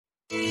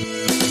Weather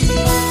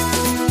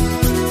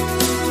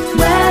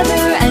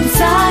and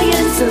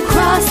science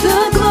across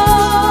the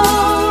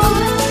globe.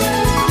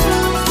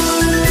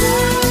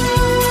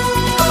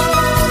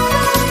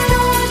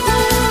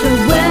 The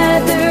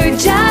Weather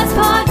Jazz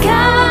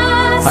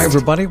Podcast. Hi,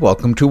 everybody.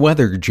 Welcome to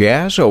Weather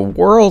Jazz, a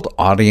world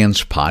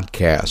audience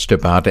podcast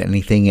about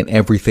anything and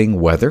everything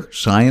weather,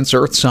 science,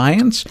 earth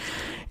science,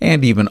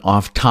 and even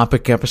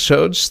off-topic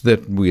episodes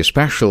that we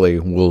especially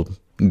will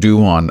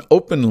do on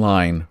Open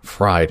Line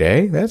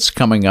Friday. That's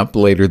coming up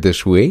later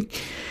this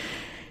week.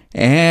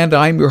 And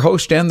I'm your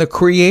host and the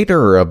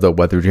creator of the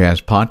Weather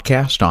Jazz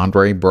Podcast,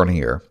 Andre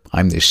Bernier.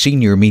 I'm the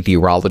senior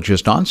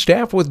meteorologist on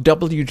staff with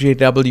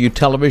WJW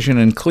Television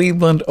in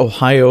Cleveland,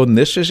 Ohio, and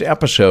this is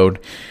episode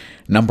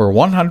number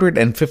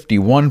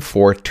 151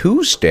 for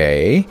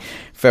Tuesday,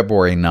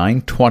 February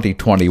 9,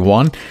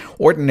 2021.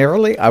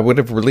 Ordinarily, I would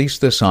have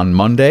released this on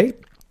Monday,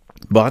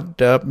 but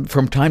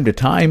from time to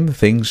time,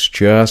 things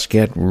just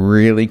get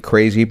really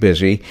crazy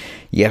busy.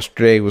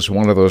 Yesterday was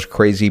one of those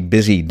crazy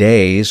busy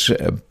days,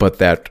 but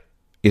that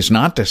is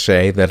not to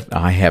say that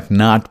I have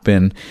not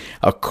been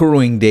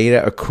accruing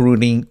data,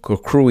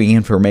 accruing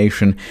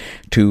information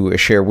to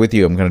share with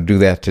you. I'm going to do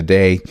that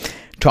today,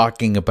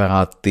 talking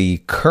about the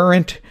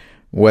current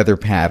weather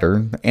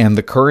pattern and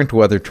the current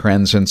weather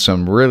trends and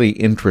some really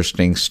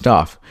interesting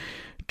stuff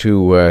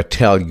to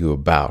tell you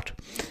about.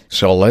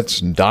 So let's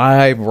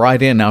dive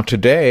right in. Now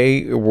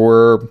today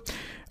we're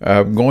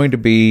going to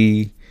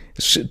be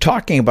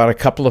talking about a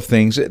couple of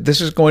things.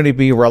 This is going to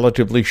be a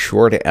relatively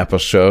short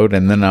episode,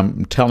 and then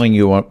I'm telling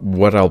you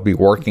what I'll be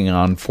working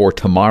on for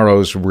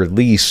tomorrow's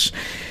release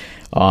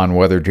on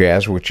Weather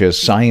Jazz, which is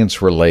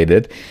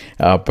science-related.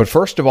 But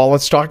first of all,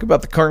 let's talk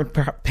about the current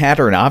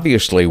pattern.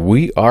 Obviously,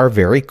 we are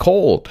very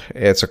cold.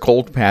 It's a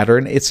cold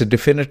pattern. It's a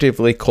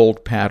definitively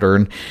cold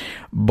pattern,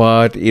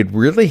 but it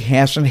really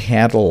hasn't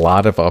had a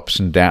lot of ups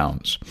and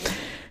downs.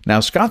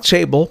 Now, Scott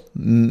Sable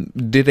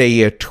did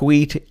a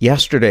tweet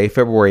yesterday,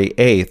 February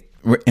 8th,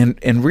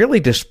 and really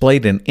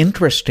displayed an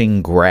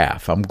interesting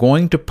graph. I'm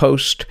going to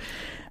post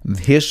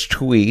his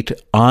tweet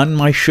on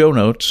my show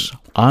notes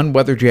on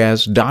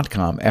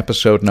weatherjazz.com,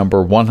 episode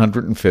number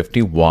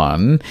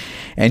 151.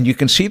 And you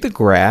can see the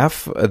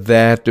graph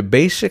that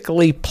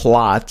basically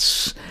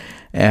plots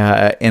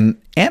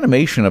an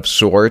animation of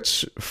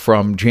sorts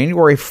from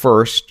January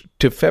 1st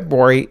to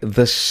February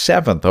the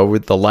 7th over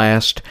the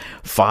last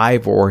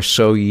 5 or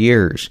so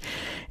years.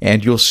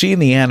 And you'll see in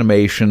the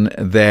animation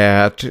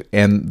that,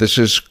 and this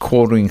is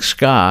quoting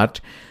Scott,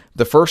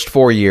 the first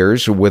 4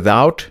 years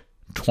without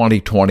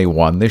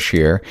 2021 this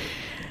year,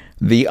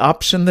 the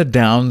ups and the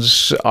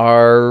downs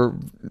are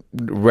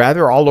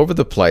rather all over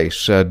the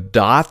place.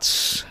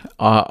 Dots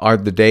are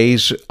the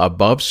days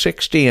above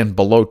 60 and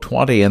below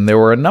 20, and there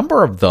were a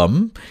number of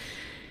them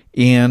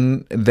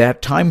in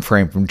that time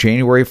frame from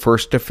January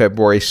 1st to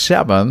February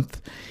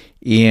 7th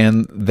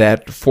in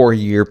that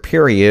 4-year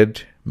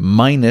period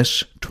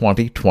minus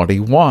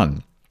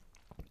 2021.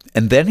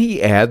 And then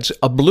he adds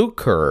a blue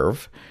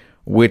curve,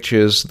 which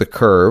is the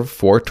curve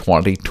for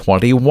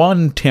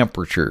 2021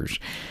 temperatures.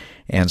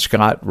 And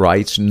Scott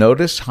writes,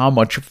 notice how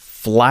much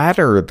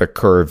flatter the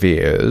curve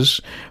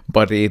is,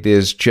 but it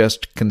is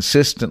just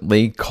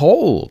consistently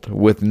cold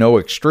with no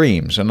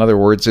extremes. In other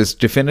words, it's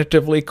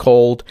definitively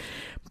cold,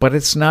 but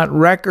it's not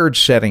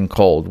record-setting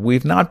cold.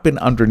 We've not been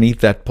underneath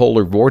that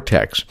polar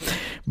vortex,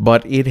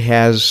 but it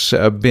has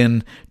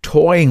been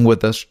toying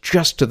with us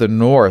just to the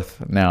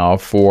north now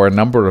for a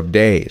number of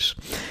days.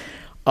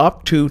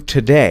 Up to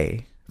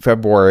today,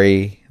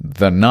 February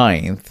the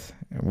 9th,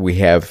 we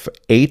have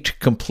 8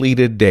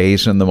 completed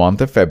days in the month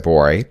of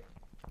February,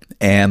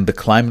 and the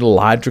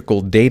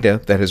climatological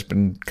data that has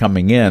been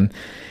coming in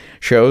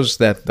shows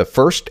that the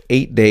first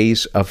 8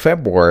 days of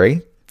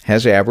February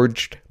has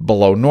averaged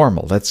below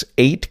normal. That's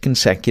 8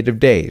 consecutive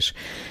days.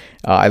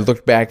 I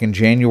looked back in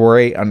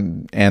January,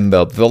 and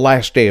the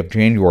last day of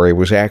January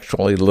was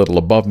actually a little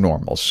above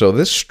normal. So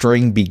this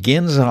string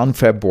begins on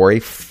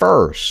February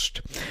 1st.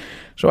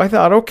 So I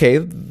thought, okay,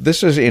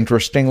 this is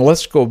interesting.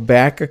 Let's go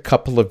back a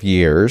couple of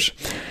years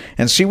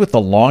and see what the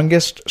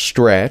longest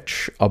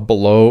stretch of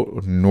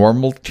below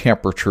normal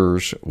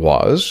temperatures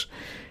was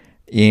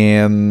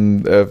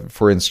in,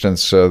 for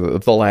instance,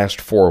 the last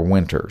 4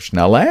 winters.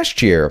 Now,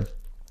 last year,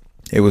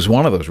 it was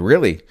one of those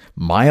really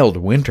mild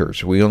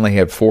winters. We only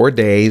had 4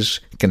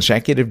 days,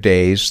 consecutive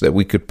days, that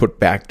we could put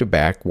back to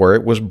back where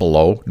it was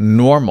below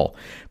normal,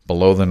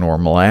 below the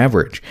normal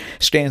average.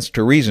 Stands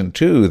to reason,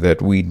 too,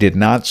 that we did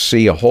not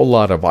see a whole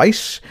lot of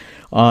ice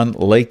on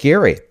Lake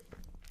Erie.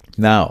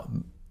 Now,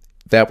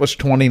 that was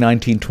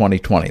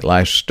 2019-2020,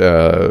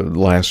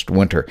 last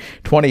winter.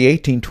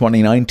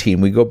 2018-2019,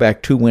 we go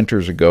back 2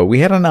 winters ago. We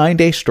had a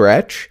 9-day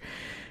stretch,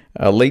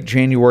 late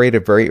January to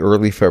very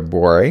early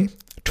February.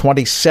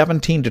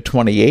 2017 to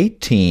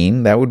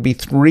 2018, that would be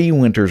 3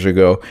 winters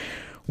ago,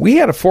 we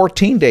had a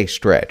 14-day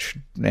stretch,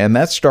 and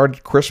that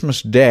started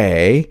Christmas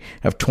Day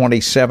of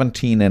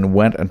 2017 and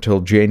went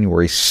until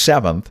January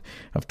 7th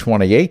of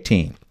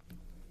 2018.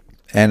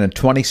 And in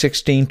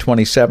 2016,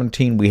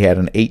 2017, we had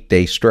an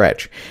 8-day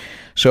stretch.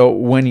 So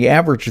when you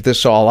average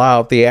this all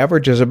out, the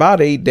average is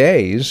about 8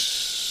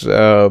 days.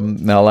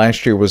 Now,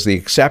 last year was the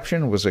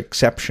exception, was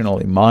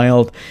exceptionally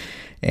mild.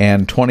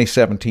 And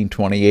 2017,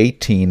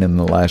 2018 in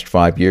the last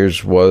 5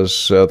 years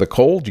was the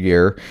cold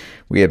year.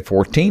 We had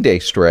 14-day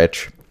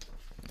stretch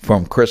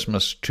from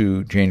Christmas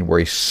to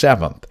January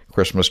 7th.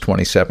 Christmas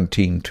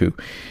 2017 to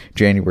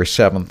January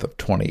 7th of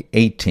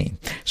 2018.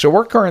 So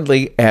we're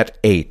currently at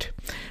 8.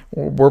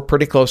 We're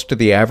pretty close to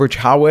the average.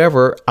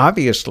 However,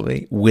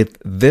 obviously, with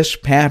this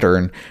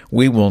pattern,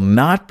 we will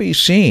not be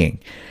seeing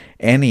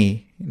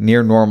any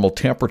near normal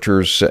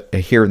temperatures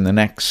here in the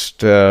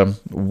next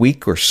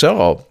week or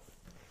so.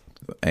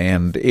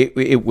 And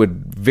it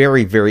would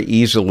very, very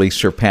easily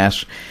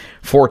surpass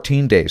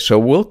 14 days. So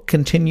we'll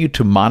continue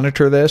to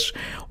monitor this.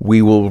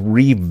 We will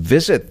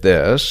revisit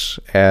this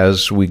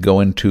as we go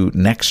into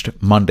next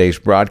Monday's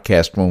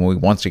broadcast when we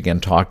once again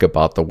talk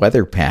about the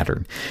weather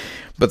pattern.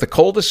 But the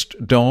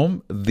coldest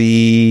dome,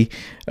 the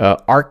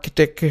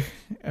Arctic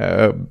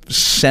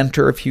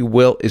center, if you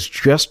will, is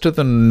just to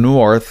the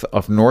north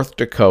of North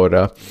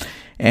Dakota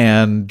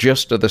and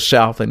just to the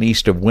south and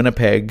east of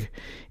Winnipeg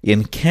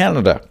in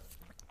Canada.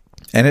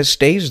 And it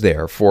stays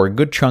there for a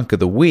good chunk of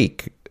the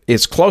week.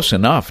 It's close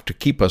enough to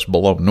keep us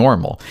below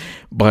normal,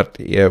 but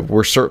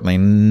we're certainly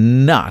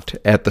not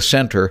at the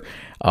center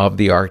of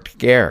the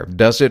Arctic air.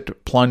 Does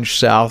it plunge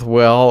south?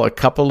 Well, a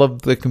couple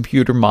of the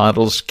computer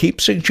models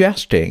keep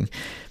suggesting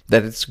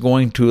that it's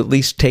going to at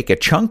least take a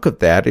chunk of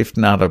that, if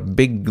not a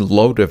big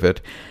load of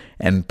it,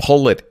 and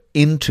pull it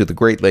into the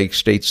Great Lakes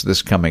states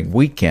this coming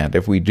weekend.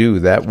 If we do,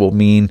 that will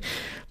mean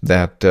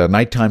that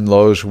nighttime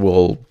lows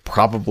will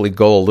probably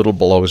go a little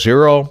below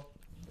zero,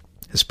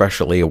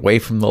 especially away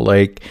from the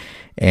lake,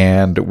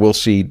 and we'll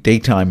see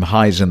daytime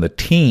highs in the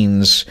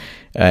teens,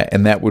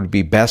 and that would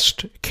be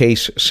best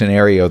case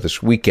scenario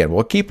this weekend.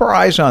 We'll keep our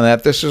eyes on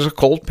that. This is a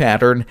cold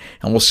pattern,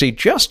 and we'll see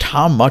just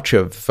how much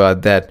of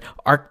that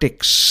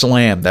Arctic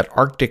slam, that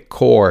Arctic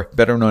core,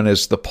 better known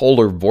as the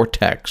polar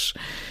vortex,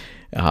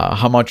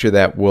 how much of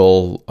that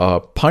will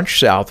punch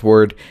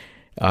southward.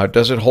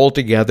 Does it hold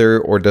together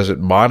or does it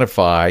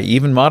modify?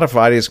 Even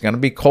modified is going to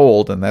be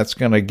cold, and that's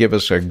going to give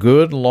us a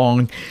good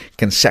long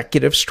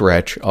consecutive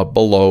stretch of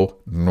below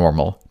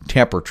normal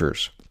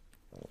temperatures.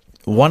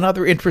 One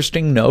other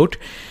interesting note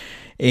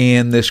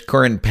in this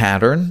current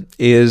pattern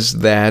is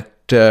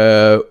that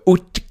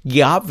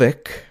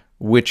Utqiagvik,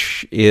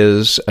 which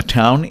is a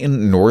town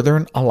in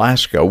northern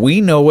Alaska,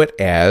 we know it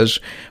as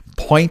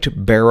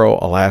Point Barrow,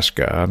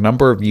 Alaska. A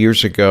number of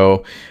years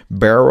ago,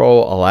 Barrow,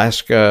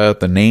 Alaska,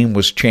 the name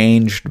was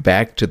changed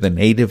back to the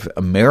Native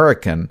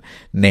American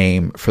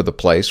name for the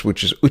place,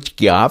 which is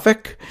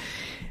Utqiagvik,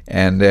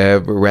 and a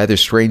rather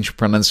strange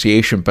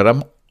pronunciation. But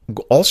I'm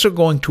also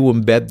going to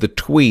embed the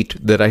tweet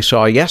that I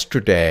saw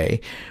yesterday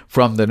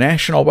from the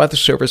National Weather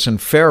Service in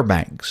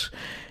Fairbanks.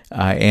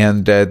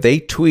 And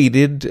they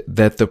tweeted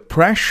that the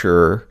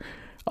pressure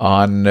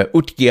on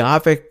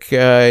Utqiagvik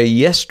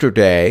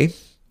yesterday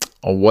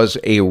was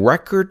a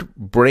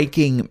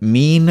record-breaking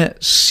mean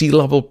sea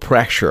level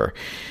pressure.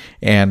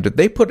 And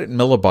they put it in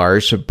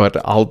millibars, but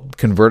I'll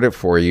convert it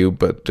for you.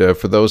 But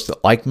for those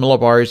that like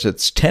millibars,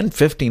 it's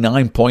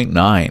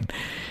 1059.9.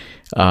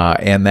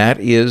 And that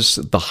is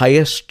the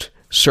highest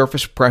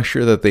surface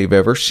pressure that they've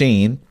ever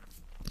seen.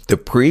 The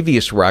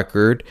previous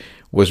record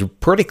was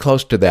pretty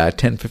close to that,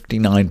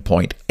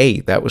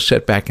 1059.8. That was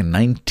set back in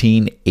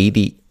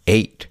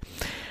 1988.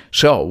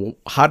 So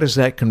how does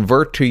that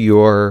convert to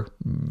your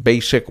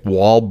basic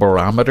wall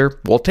barometer?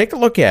 Well, take a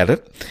look at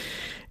it,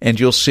 and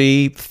you'll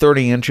see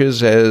 30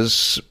 inches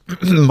as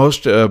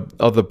most of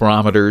the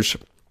barometers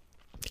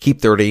keep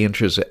 30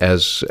 inches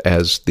as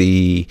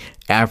the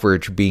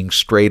average, being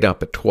straight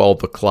up at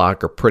 12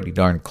 o'clock or pretty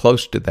darn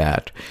close to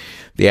that.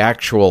 The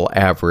actual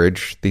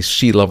average, the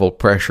sea level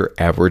pressure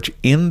average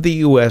in the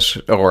U.S.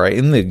 or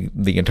in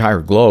the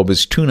entire globe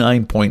is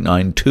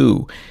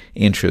 29.92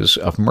 inches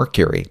of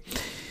mercury.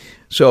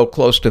 So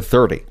close to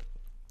 30.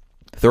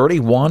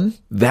 31,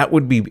 that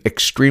would be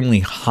extremely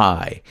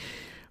high.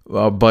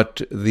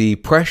 But the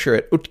pressure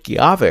at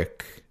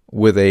Utqiagvik,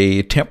 with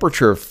a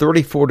temperature of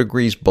 34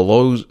 degrees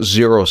below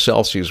 0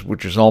 Celsius,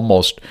 which is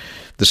almost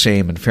the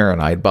same in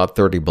Fahrenheit, about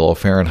 30 below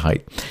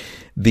Fahrenheit.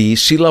 The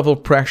sea level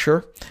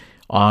pressure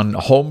on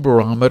home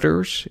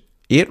barometers,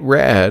 it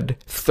read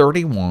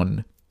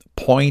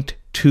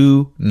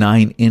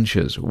 31.29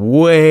 inches,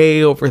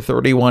 way over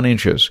 31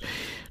 inches.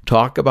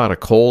 Talk about a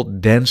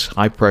cold, dense,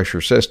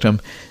 high-pressure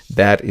system.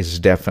 That is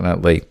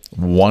definitely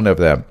one of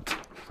them.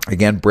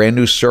 Again, brand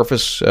new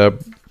surface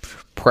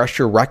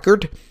pressure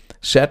record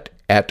set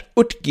at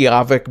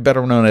Utqiagvik,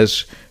 better known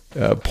as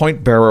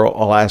Point Barrow,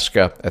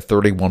 Alaska, at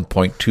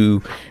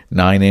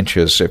 31.29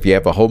 inches. If you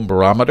have a home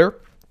barometer,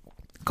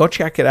 go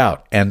check it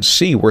out and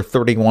see where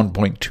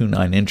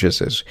 31.29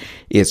 inches is.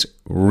 It's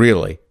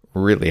really,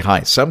 really high.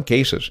 In some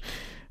cases,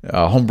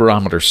 home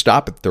barometers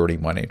stop at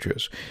 31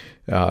 inches.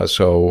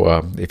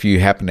 So if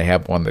you happen to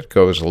have one that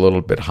goes a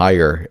little bit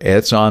higher,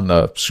 it's on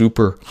the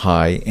super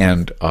high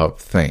end of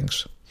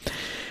things.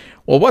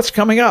 Well, what's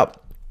coming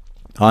up?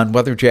 on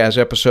Weather Jazz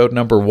episode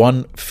number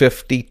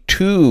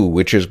 152,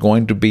 which is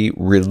going to be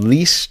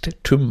released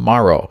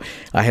tomorrow.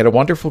 I had a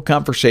wonderful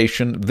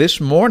conversation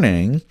this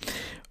morning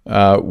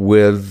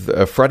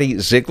with Freddie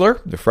Ziegler.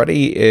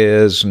 Freddie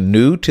is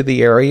new to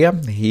the area.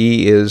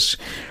 He is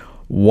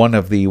one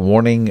of the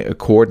warning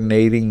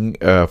coordinating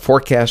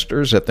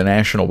forecasters at the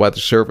National Weather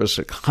Service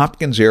at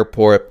Hopkins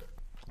Airport.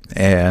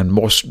 And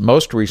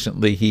most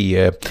recently,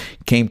 he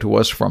came to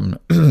us from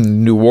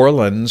New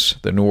Orleans,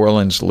 the New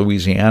Orleans,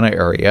 Louisiana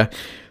area.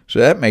 So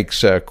that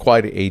makes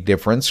quite a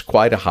difference,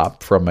 quite a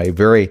hop from a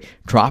very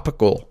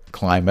tropical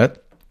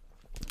climate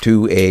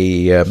to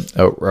a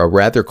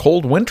rather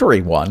cold, wintry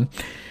one.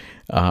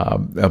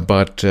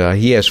 But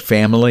he has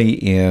family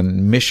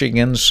in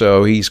Michigan,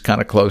 so he's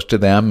kind of close to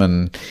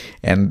them,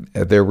 and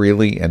they're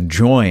really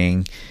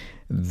enjoying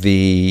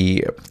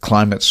the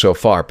climate so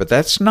far. But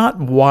that's not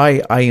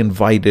why I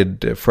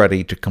invited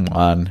Freddie to come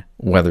on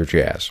Weather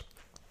Jazz.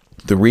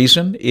 The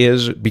reason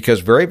is because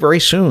very, very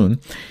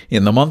soon,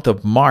 in the month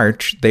of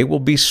March, they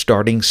will be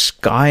starting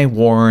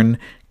Skywarn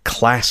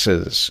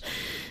classes.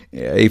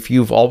 If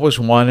you've always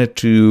wanted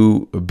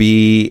to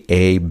be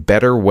a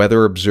better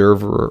weather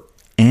observer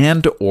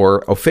and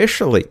or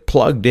officially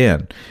plugged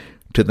in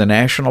to the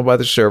National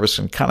Weather Service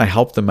and kind of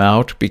help them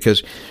out,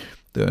 because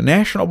the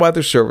National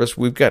Weather Service,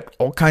 we've got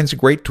all kinds of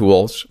great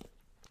tools.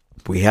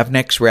 We have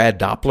NEXRAD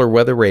Doppler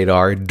weather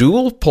radar,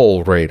 dual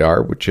pole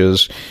radar, which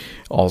is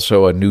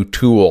also a new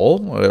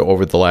tool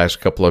over the last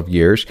couple of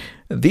years.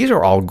 These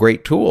are all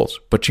great tools,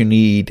 but you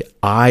need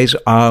eyes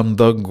on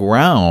the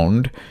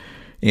ground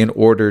in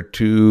order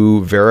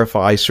to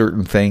verify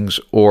certain things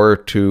or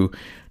to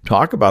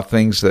talk about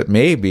things that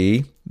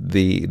maybe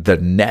the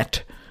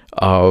net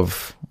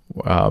of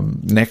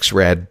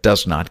NEXRAD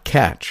does not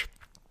catch.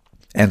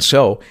 And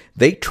so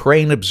they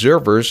train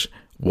observers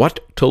what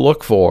to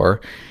look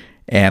for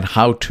and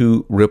how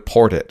to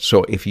report it.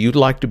 So if you'd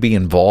like to be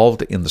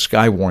involved in the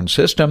Skywarn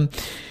system,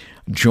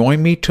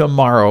 join me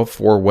tomorrow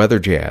for Weather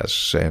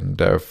Jazz.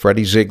 And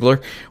Freddie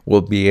Ziegler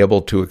will be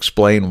able to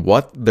explain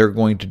what they're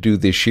going to do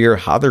this year,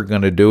 how they're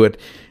going to do it,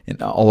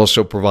 and I'll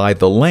also provide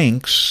the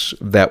links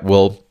that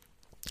will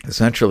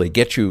essentially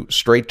get you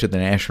straight to the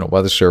National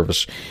Weather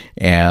Service,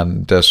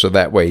 and so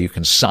that way you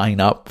can sign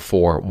up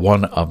for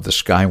one of the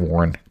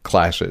Skywarn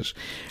classes.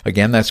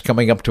 Again, that's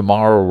coming up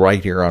tomorrow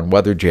right here on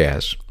Weather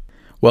Jazz.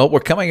 Well, we're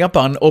coming up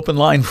on Open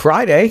Line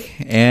Friday,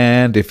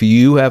 and if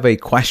you have a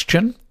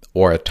question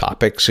or a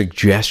topic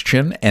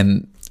suggestion,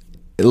 and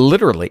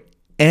literally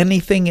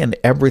anything and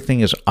everything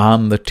is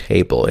on the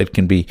table. It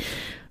can be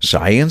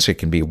science, it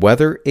can be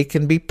weather, it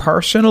can be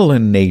personal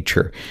in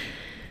nature.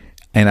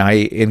 And I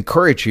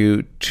encourage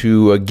you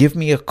to give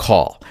me a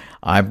call.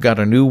 I've got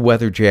a new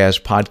Weather Jazz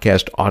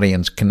podcast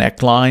audience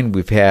connect line.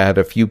 We've had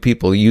a few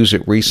people use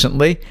it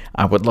recently.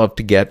 I would love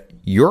to get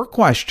your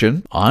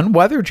question on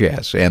Weather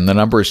Jazz. And the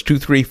number is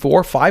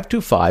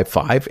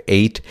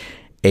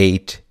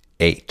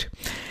 234-525-5888.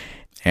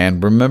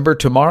 And remember,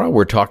 tomorrow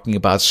we're talking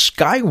about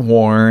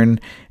Skywarn.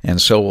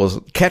 And so we'll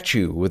catch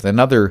you with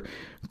another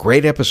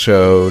great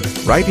episode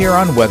right here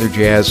on Weather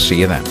Jazz. See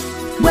you then.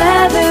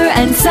 Weather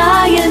and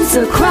science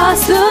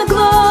across the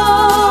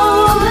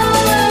globe.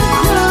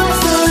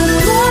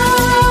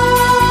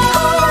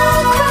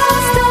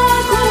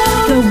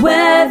 The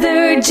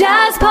Weather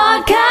Jazz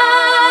Podcast.